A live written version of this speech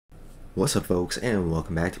What's up folks, and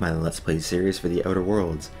welcome back to my Let's Play series for the Outer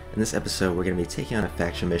Worlds. In this episode we're going to be taking on a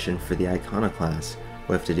faction mission for the Iconoclasts. What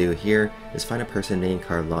we have to do here is find a person named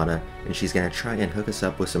Carlotta, and she's going to try and hook us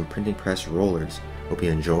up with some printing press rollers. Hope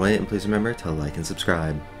you enjoy, and please remember to like and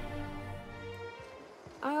subscribe.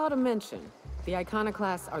 I ought to mention, the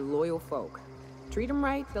Iconoclasts are loyal folk. Treat them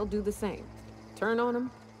right, they'll do the same. Turn on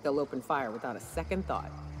them, they'll open fire without a second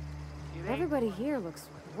thought. Everybody here looks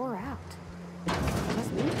wore out.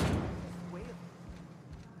 Just me?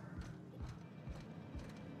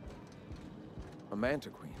 A Manta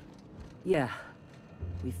Queen. Yeah,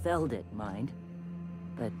 we felled it, mind.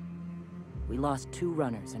 But we lost 2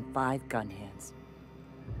 runners and 5 gun hands.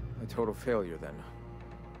 A total failure, then.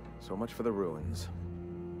 So much for the ruins.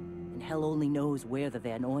 And hell only knows where the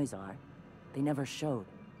Van Oys are. They never showed.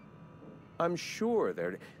 I'm sure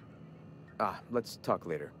they're... let's talk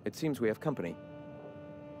later. It seems we have company.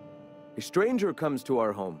 A stranger comes to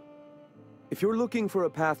our home. If you're looking for a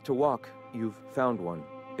path to walk, you've found one.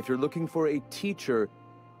 If you're looking for a teacher,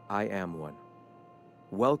 I am one.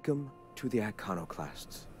 Welcome to the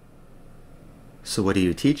Iconoclasts. So what do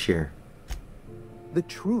you teach here? The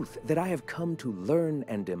truth that I have come to learn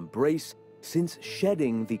and embrace since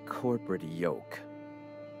shedding the corporate yoke.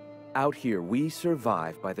 Out here, we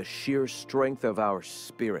survive by the sheer strength of our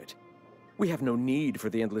spirit. We have no need for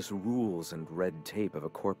the endless rules and red tape of a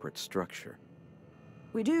corporate structure.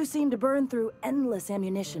 We do seem to burn through endless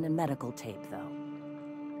ammunition and medical tape, though.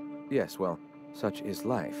 Yes, well, such is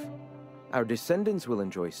life. Our descendants will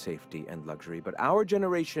enjoy safety and luxury, but our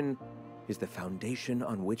generation is the foundation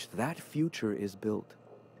on which that future is built.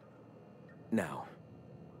 Now,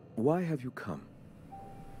 why have you come?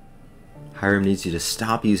 Hiram needs you to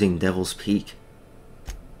stop using Devil's Peak.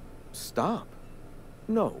 Stop?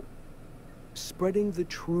 No. Spreading the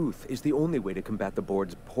truth is the only way to combat the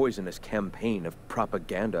board's poisonous campaign of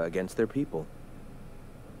propaganda against their people.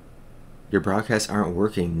 Your broadcasts aren't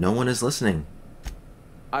working. No one is listening.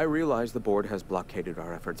 I realize the board has blockaded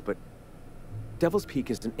our efforts, but Devil's Peak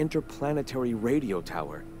is an interplanetary radio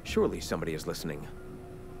tower. Surely somebody is listening.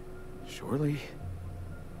 Surely?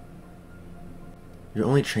 You're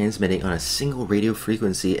only transmitting on a single radio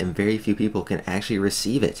frequency, and very few people can actually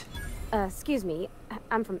receive it. Excuse me.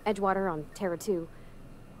 I'm from Edgewater on Terra 2.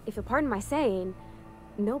 If you'll pardon my saying,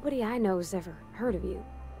 nobody I know's ever heard of you.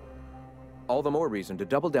 All the more reason to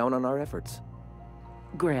double down on our efforts.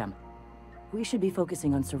 Graham, we should be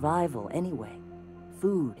focusing on survival anyway.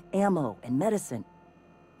 Food, ammo, and medicine.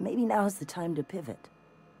 Maybe now's the time to pivot.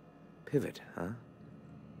 Pivot, huh?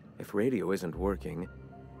 If radio isn't working,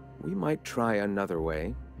 we might try another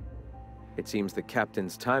way. It seems the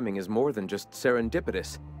captain's timing is more than just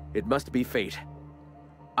serendipitous. It must be fate.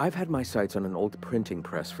 I've had my sights on an old printing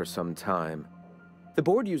press for some time. The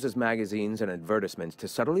board uses magazines and advertisements to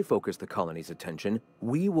subtly focus the colony's attention.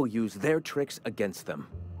 We will use their tricks against them.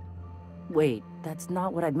 Wait, that's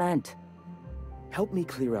not what I meant. Help me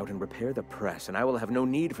clear out and repair the press, and I will have no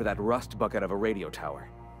need for that rust bucket of a radio tower.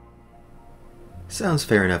 Sounds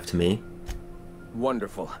fair enough to me.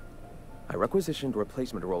 Wonderful. I requisitioned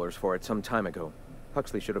replacement rollers for it some time ago.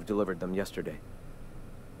 Huxley should have delivered them yesterday.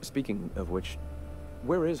 Speaking of which,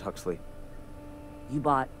 where is Huxley? You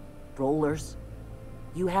bought rollers?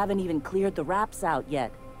 You haven't even cleared the wraps out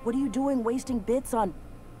yet. What are you doing wasting bits on...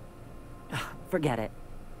 Forget it.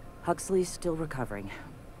 Huxley's still recovering.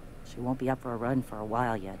 She won't be up for a run for a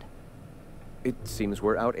while yet. It seems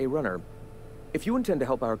we're out a runner. If you intend to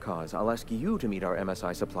help our cause, I'll ask you to meet our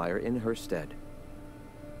MSI supplier in her stead.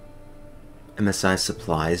 MSI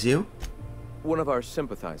supplies you? One of our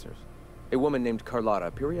sympathizers. A woman named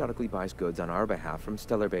Carlotta periodically buys goods on our behalf from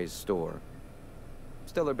Stellar Bay's store.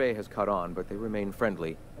 Stellar Bay has caught on, but they remain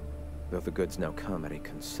friendly, though the goods now come at a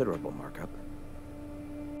considerable markup.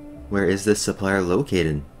 Where is this supplier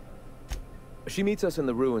located? She meets us in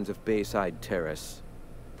the ruins of Bayside Terrace.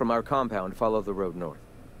 From our compound, follow the road north.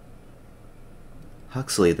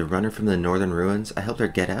 Huxley, the runner from the northern ruins, I helped her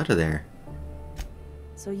get out of there.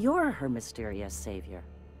 So you're her mysterious savior.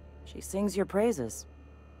 She sings your praises.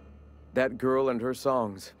 That girl and her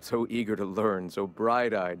songs, so eager to learn, so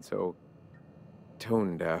bright-eyed, so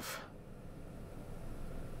tone-deaf.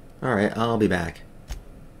 Alright, I'll be back.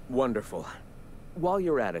 Wonderful. While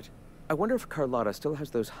you're at it, I wonder if Carlotta still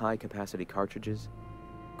has those high-capacity cartridges?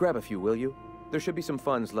 Grab a few, will you? There should be some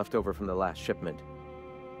funds left over from the last shipment.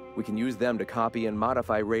 We can use them to copy and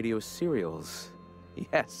modify radio serials.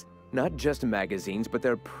 Yes, not just magazines, but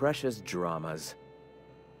their precious dramas.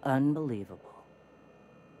 Unbelievable.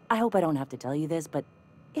 I hope I don't have to tell you this, but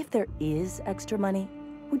if there is extra money,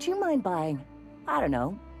 would you mind buying, I don't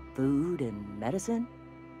know, food and medicine?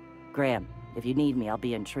 Graham, If you need me, I'll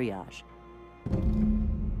be in triage.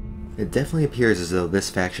 It definitely appears as though this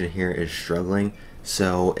faction here is struggling,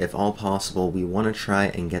 so if all possible, we want to try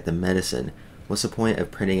and get the medicine. What's the point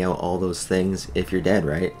of printing out all those things if you're dead,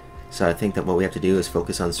 right? So I think that what we have to do is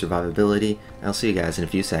focus on survivability, and I'll see you guys in a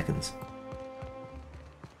few seconds.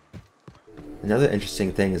 Another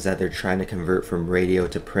interesting thing is that they're trying to convert from radio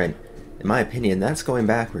to print. In my opinion, that's going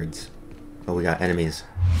backwards. Oh, we got enemies.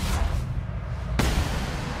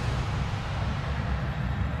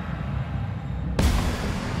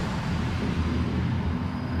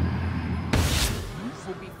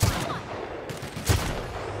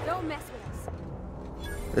 Don't mess with us.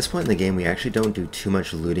 At this point in the game, we actually don't do too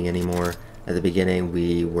much looting anymore. At the beginning,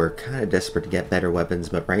 we were kind of desperate to get better weapons,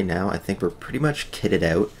 but right now, I think we're pretty much kitted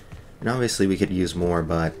out. And obviously, we could use more,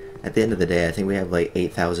 but at the end of the day, I think we have like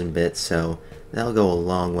 8,000 bits, so that'll go a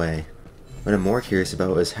long way. What I'm more curious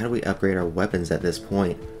about is how do we upgrade our weapons at this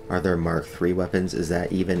point? Are there Mark III weapons? Is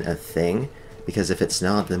that even a thing? Because if it's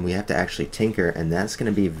not, then we have to actually tinker, and that's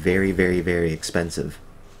going to be very, very, very expensive.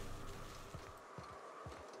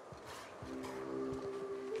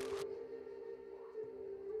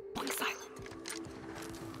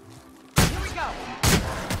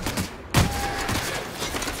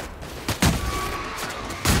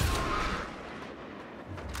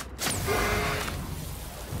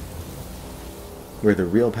 Where the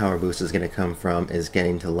real power boost is going to come from is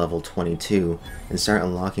getting to level 22 and start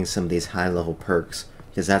unlocking some of these high level perks,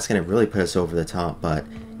 because that's going to really put us over the top, but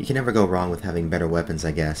you can never go wrong with having better weapons,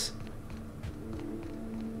 I guess.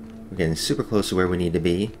 We're getting super close to where we need to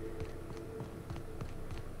be.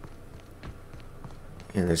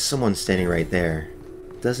 And there's someone standing right there.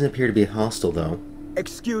 Doesn't appear to be hostile though.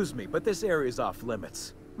 Excuse me, but this area is off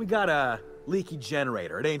limits. We got a leaky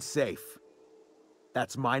generator. It ain't safe.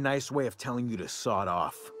 That's my nice way of telling you to sod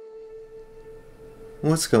off.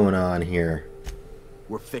 What's going on here?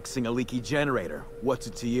 We're fixing a leaky generator. What's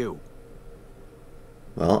it to you?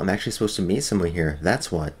 Well, I'm actually supposed to meet someone here, that's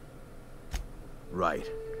what. Right.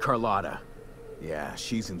 Carlotta. Yeah,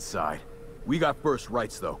 she's inside. We got first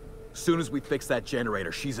rights, though. Soon as we fix that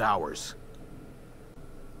generator, she's ours.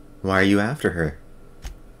 Why are you after her?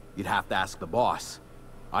 You'd have to ask the boss.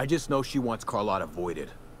 I just know she wants Carlotta voided.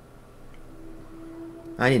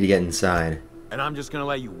 I need to get inside. And I'm just gonna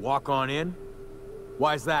let you walk on in?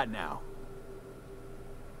 Why's that now?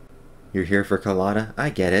 You're here for Carlotta? I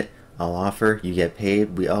get it. I'll offer, you get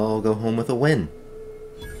paid, we all go home with a win.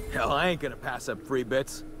 Hell, I ain't gonna pass up free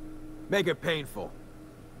bits. Make it painful.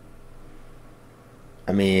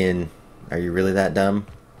 I mean, are you really that dumb?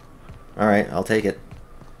 Alright, I'll take it.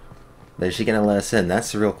 But is she gonna let us in?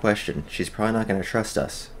 That's the real question. She's probably not gonna trust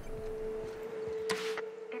us.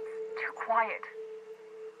 Quiet.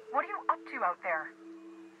 What are you up to out there?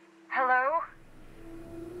 Hello?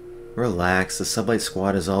 Relax, the Sublight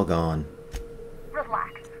Squad is all gone.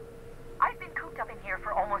 Relax. I've been cooped up in here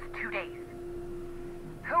for almost 2 days.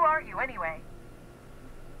 Who are you anyway?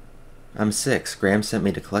 I'm 6. Graham sent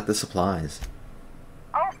me to collect the supplies.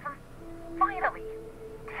 Oh, finally!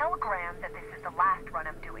 Tell Graham that this is the last run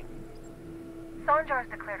I'm doing. Sanjar's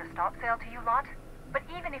declared a stop sale to you lot, but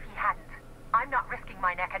even if he hadn't, I'm not risking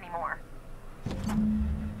my neck anymore.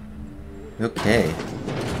 Okay.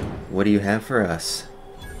 What do you have for us?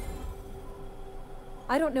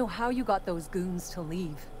 I don't know how you got those goons to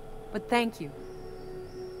leave, but thank you.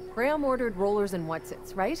 Graham ordered rollers and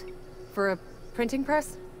whatsits, right? For a printing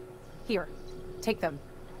press? Here, take them.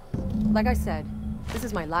 Like I said, this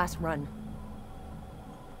is my last run.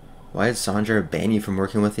 Why did Sanjar ban you from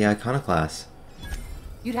working with the Iconoclasts?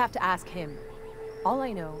 You'd have to ask him. All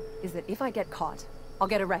I know is that if I get caught, I'll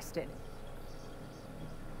get arrested.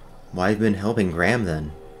 Why have you been helping Graham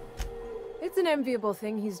then? It's an enviable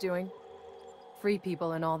thing he's doing. Free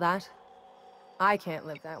people and all that. I can't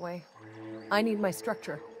live that way. I need my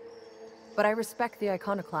structure. But I respect the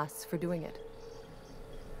Iconoclasts for doing it.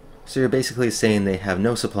 So you're basically saying they have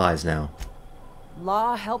no supplies now?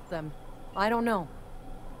 Law help them. I don't know.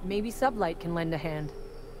 Maybe Sublight can lend a hand.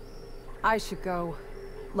 I should go.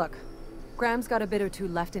 Look, Graham's got a bit or two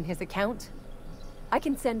left in his account. I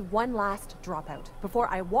can send one last dropout before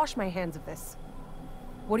I wash my hands of this.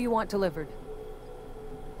 What do you want delivered?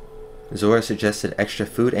 Zora suggested extra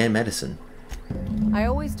food and medicine. I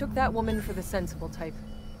always took that woman for the sensible type.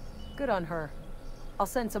 Good on her. I'll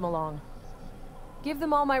send some along. Give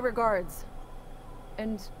them all my regards.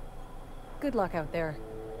 And good luck out there.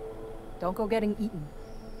 Don't go getting eaten.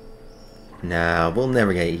 Nah, we'll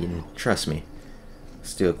never get eaten. Trust me.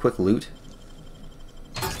 Let's do a quick loot.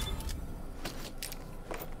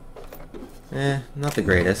 Not the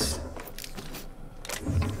greatest.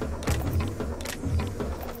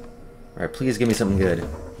 Alright, please give me something good.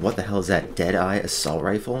 What the hell is that? Dead-eye assault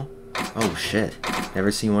rifle? Oh shit.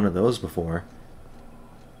 Never seen one of those before.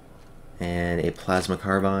 And a plasma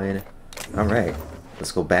carbine. Alright,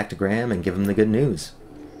 let's go back to Graham and give him the good news.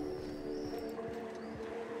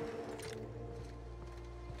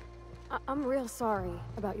 I'm real sorry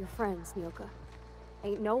about your friends, Nyoka.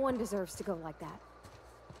 Ain't no one deserves to go like that.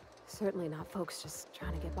 Certainly not folks just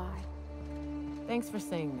trying to get by. Thanks for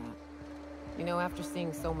saying that. You know, after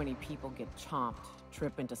seeing so many people get chomped,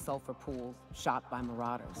 trip into sulfur pools, shot by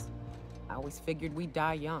marauders, I always figured we'd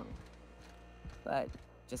die young. But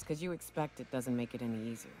just because you expect it doesn't make it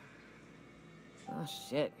any easier. Oh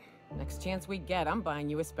shit. Next chance we get, I'm buying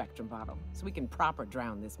you a Spectrum bottle, so we can proper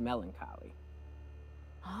drown this melancholy.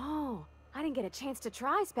 Oh, I didn't get a chance to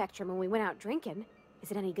try Spectrum when we went out drinking.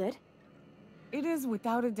 Is it any good? It is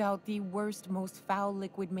without a doubt the worst, most foul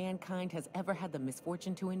liquid mankind has ever had the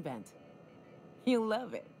misfortune to invent. You'll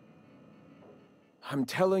love it. I'm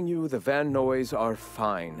telling you, the Van Noys are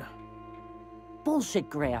fine. Bullshit,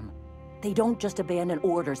 Graham. They don't just abandon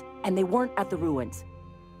orders, and they weren't at the ruins.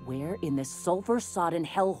 Where in this sulfur-sodden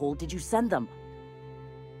hellhole did you send them?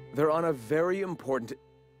 They're on a very important...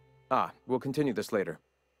 we'll continue this later.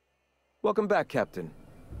 Welcome back, Captain.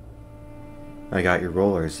 I got your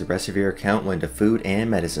rollers. The rest of your account went to food and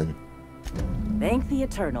medicine. Thank the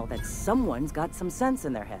Eternal that someone's got some sense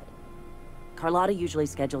in their head. Carlotta usually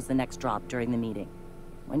schedules the next drop during the meeting.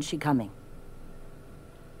 When's she coming?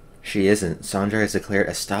 She isn't. Sanjar has declared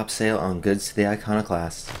a stop sale on goods to the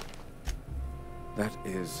Iconoclasts. That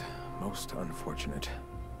is most unfortunate.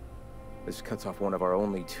 This cuts off one of our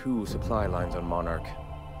only 2 supply lines on Monarch.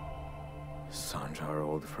 Sanjar,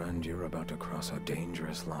 old friend, you're about to cross a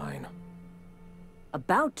dangerous line.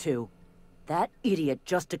 About to? That idiot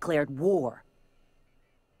just declared war.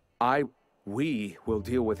 We will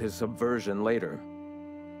deal with his subversion later.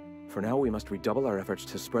 For now, we must redouble our efforts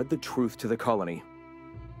to spread the truth to the colony.